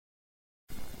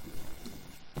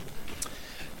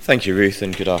Thank you, Ruth,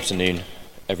 and good afternoon,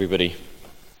 everybody.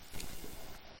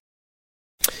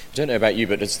 I don't know about you,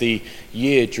 but as the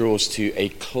year draws to a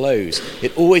close,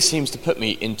 it always seems to put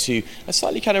me into a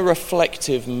slightly kind of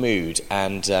reflective mood.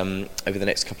 And over the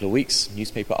next couple of weeks,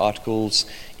 newspaper articles,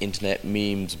 internet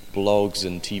memes, blogs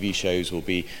and TV shows will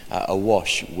be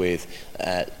awash with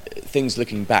things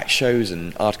looking back, shows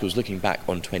and articles looking back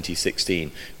on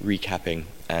 2016, recapping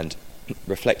and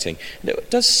reflecting. And it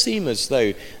does seem as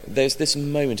though there's this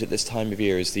moment at this time of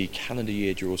year as the calendar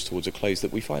year draws towards a close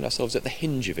that we find ourselves at the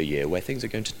hinge of a year where things are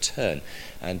going to turn,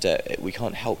 and we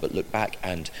can't help but look back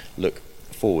and look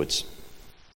forwards.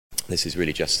 This is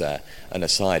really just an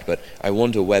aside, but I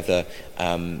wonder whether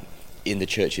in the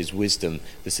church's wisdom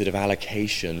the sort of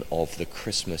allocation of the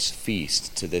Christmas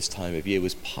feast to this time of year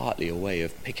was partly a way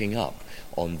of picking up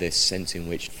on this sense in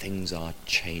which things are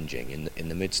changing in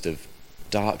the midst of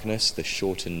darkness, the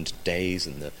shortened days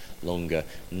and the longer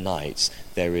nights.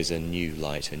 There is a new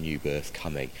light, a new birth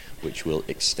coming, which will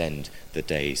extend the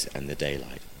days and the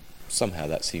daylight. Somehow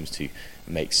that seems to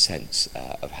make sense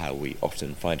of how we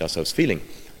often find ourselves feeling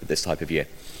at this type of year.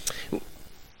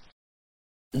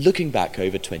 Looking back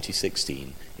over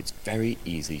 2016, it's very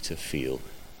easy to feel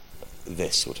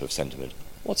this sort of sentiment.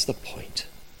 What's the point?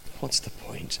 What's the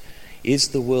point? Is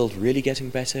the world really getting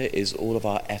better? Is all of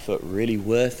our effort really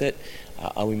worth it?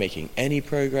 Are we making any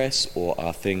progress, or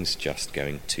are things just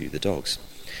going to the dogs?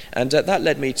 And that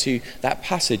led me to that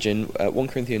passage in 1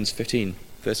 Corinthians 15,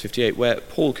 verse 58, where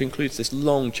Paul concludes this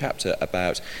long chapter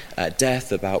about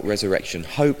death, about resurrection,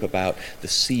 hope, about the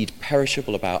seed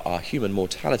perishable, about our human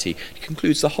mortality. He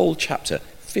concludes the whole chapter,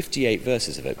 58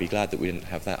 verses of it. Be glad that we didn't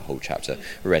have that whole chapter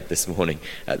read this morning,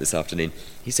 this afternoon.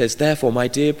 He says, "Therefore, my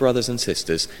dear brothers and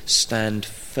sisters, stand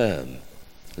firm.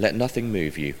 Let nothing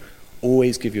move you.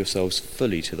 Always give yourselves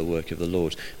fully to the work of the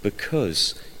Lord,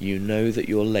 because you know that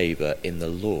your labor in the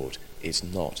Lord is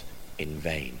not in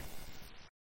vain."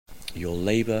 Your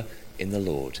labor in the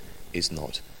Lord is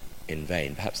not in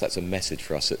vain. Perhaps that's a message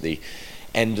for us at the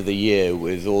end of the year,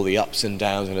 with all the ups and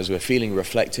downs, and as we're feeling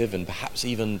reflective and perhaps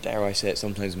even, dare I say it,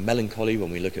 sometimes melancholy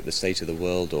when we look at the state of the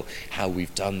world or how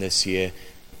we've done this year.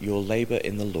 Your labor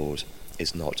in the Lord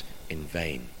is not in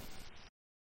vain.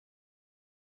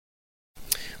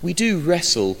 We do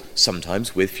wrestle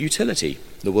sometimes with futility.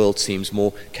 The world seems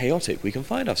more chaotic. We can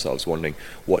find ourselves wondering,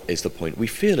 what is the point? We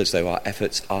feel as though our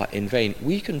efforts are in vain.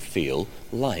 We can feel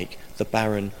like the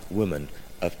barren woman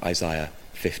of Isaiah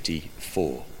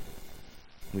 54.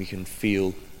 We can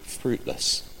feel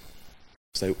fruitless,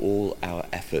 as though all our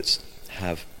efforts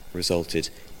have resulted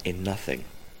in nothing.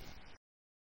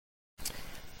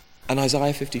 And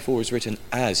Isaiah 54 is written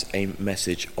as a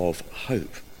message of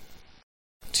hope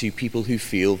to people who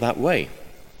feel that way.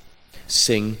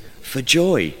 Sing for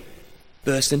joy,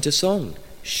 burst into song,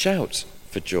 shout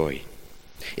for joy.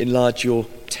 Enlarge your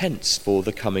tents for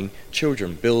the coming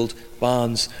children, build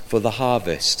barns for the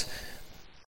harvest,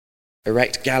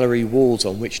 erect gallery walls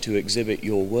on which to exhibit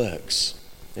your works.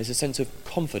 There's a sense of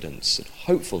confidence and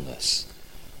hopefulness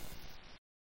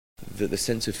that the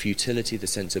sense of futility, the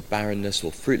sense of barrenness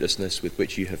or fruitlessness with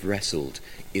which you have wrestled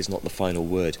is not the final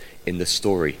word in the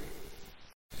story.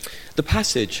 The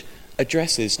passage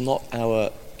addresses not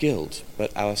our guilt,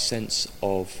 but our sense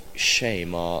of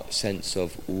shame, our sense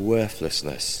of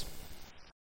worthlessness.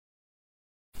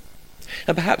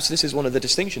 And perhaps this is one of the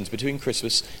distinctions between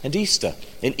Christmas and Easter.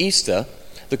 In Easter,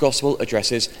 the gospel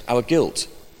addresses our guilt.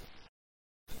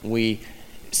 We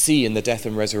see in the death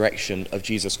and resurrection of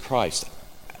Jesus Christ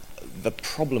the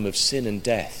problem of sin and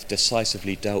death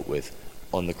decisively dealt with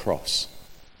on the cross.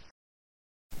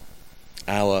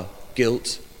 Our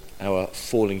guilt, our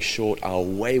falling short, our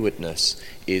waywardness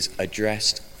is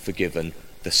addressed, forgiven,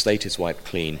 the slate is wiped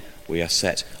clean, we are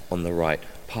set on the right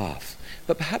path.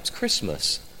 But perhaps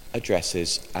Christmas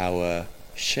addresses our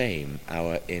shame,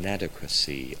 our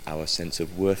inadequacy, our sense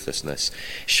of worthlessness.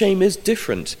 Shame is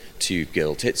different to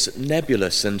guilt. It's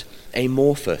nebulous and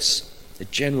amorphous, a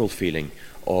general feeling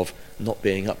of not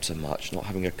being up to much, not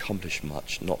having accomplished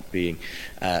much, not being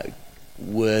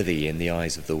worthy in the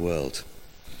eyes of the world.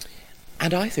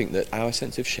 And I think that our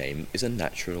sense of shame is a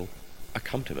natural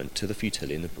accompaniment to the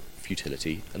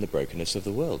futility and the brokenness of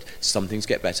the world. Some things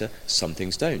get better, some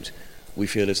things don't. We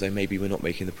feel as though maybe we're not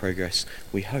making the progress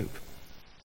we hope.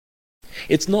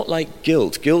 It's not like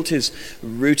guilt. Guilt is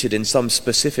rooted in some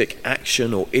specific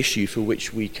action or issue for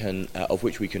which we can, of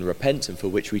which we can repent and for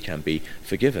which we can be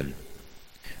forgiven.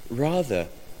 Rather,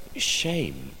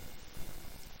 shame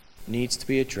needs to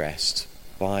be addressed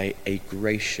by a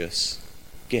gracious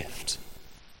gift.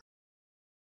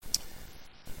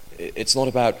 It's not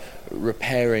about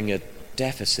repairing a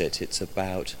deficit, it's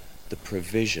about the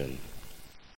provision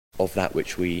of that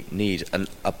which we need, an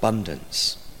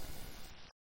abundance.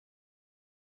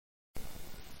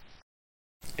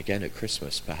 Again, at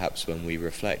Christmas, perhaps when we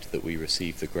reflect that we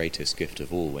receive the greatest gift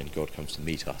of all when God comes to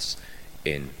meet us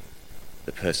in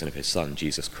the person of his Son,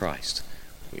 Jesus Christ,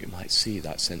 we might see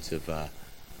that sense of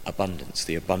abundance,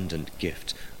 the abundant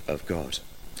gift of God.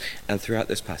 And throughout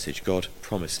this passage, God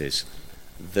promises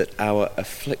that our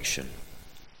affliction,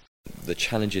 the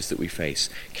challenges that we face,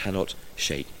 cannot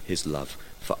shake his love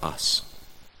for us.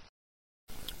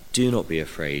 Do not be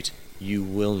afraid, you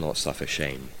will not suffer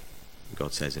shame,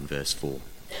 God says in verse 4.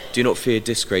 Do not fear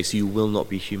disgrace, you will not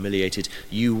be humiliated,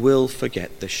 you will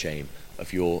forget the shame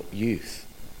of your youth.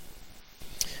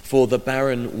 For the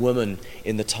barren woman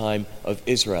in the time of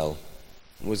Israel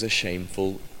was a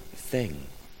shameful thing.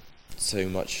 So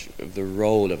much of the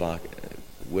role of our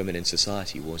women in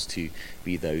society was to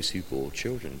be those who bore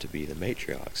children, to be the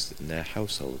matriarchs in their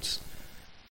households.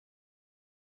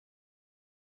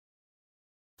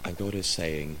 And God is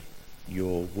saying,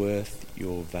 your worth,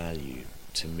 your value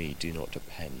to me do not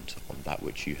depend on that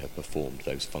which you have performed,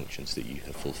 those functions that you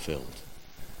have fulfilled.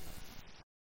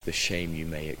 The shame you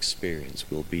may experience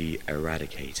will be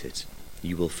eradicated.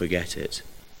 You will forget it.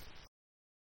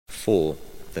 For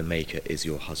the Maker is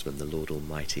your husband, the Lord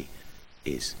Almighty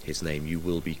is his name. You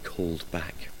will be called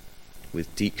back.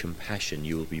 With deep compassion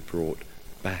you will be brought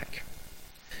back.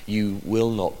 You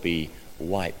will not be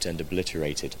wiped and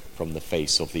obliterated from the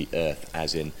face of the earth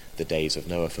as in the days of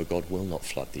Noah, for God will not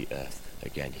flood the earth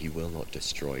again. He will not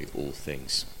destroy all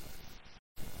things.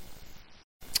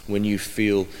 When you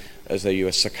feel as though you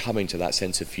are succumbing to that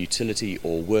sense of futility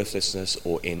or worthlessness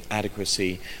or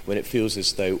inadequacy, when it feels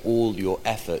as though all your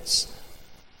efforts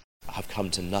have come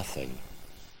to nothing,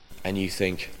 and you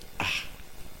think,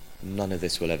 none of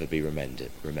this will ever be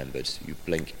remembered. You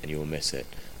blink and you will miss it.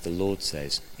 The Lord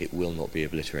says it will not be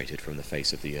obliterated from the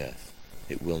face of the earth.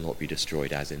 It will not be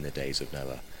destroyed as in the days of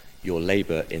Noah. Your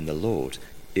labour in the Lord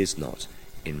is not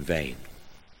in vain.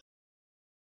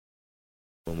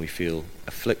 When we feel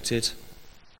afflicted,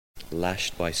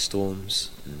 lashed by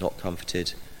storms, not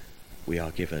comforted, we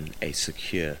are given a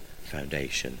secure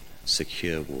foundation,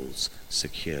 secure walls,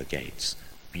 secure gates,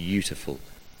 beautiful,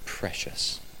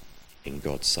 precious in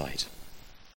God's sight.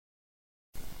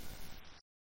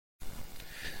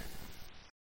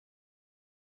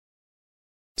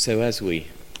 So as we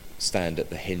stand at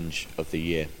the hinge of the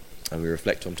year and we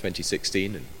reflect on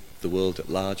 2016 and the world at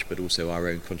large, but also our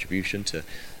own contribution to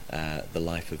the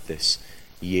life of this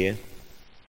year,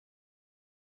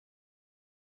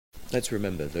 let's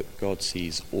remember that God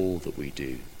sees all that we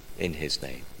do in his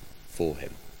name, for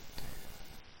him,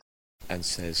 and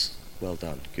says, well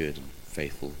done, good and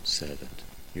faithful servant.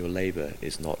 Your labour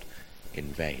is not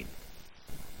in vain.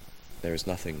 There is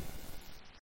nothing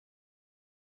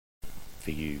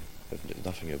for you,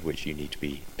 nothing of which you need to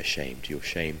be ashamed. Your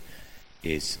shame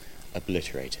is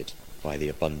obliterated by the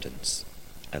abundance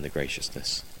and the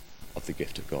graciousness of the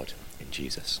gift of God in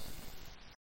Jesus.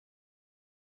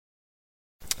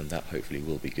 And that hopefully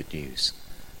will be good news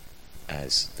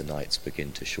as the nights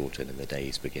begin to shorten and the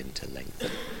days begin to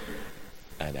lengthen,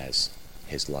 and as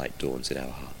his light dawns in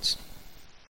our hearts.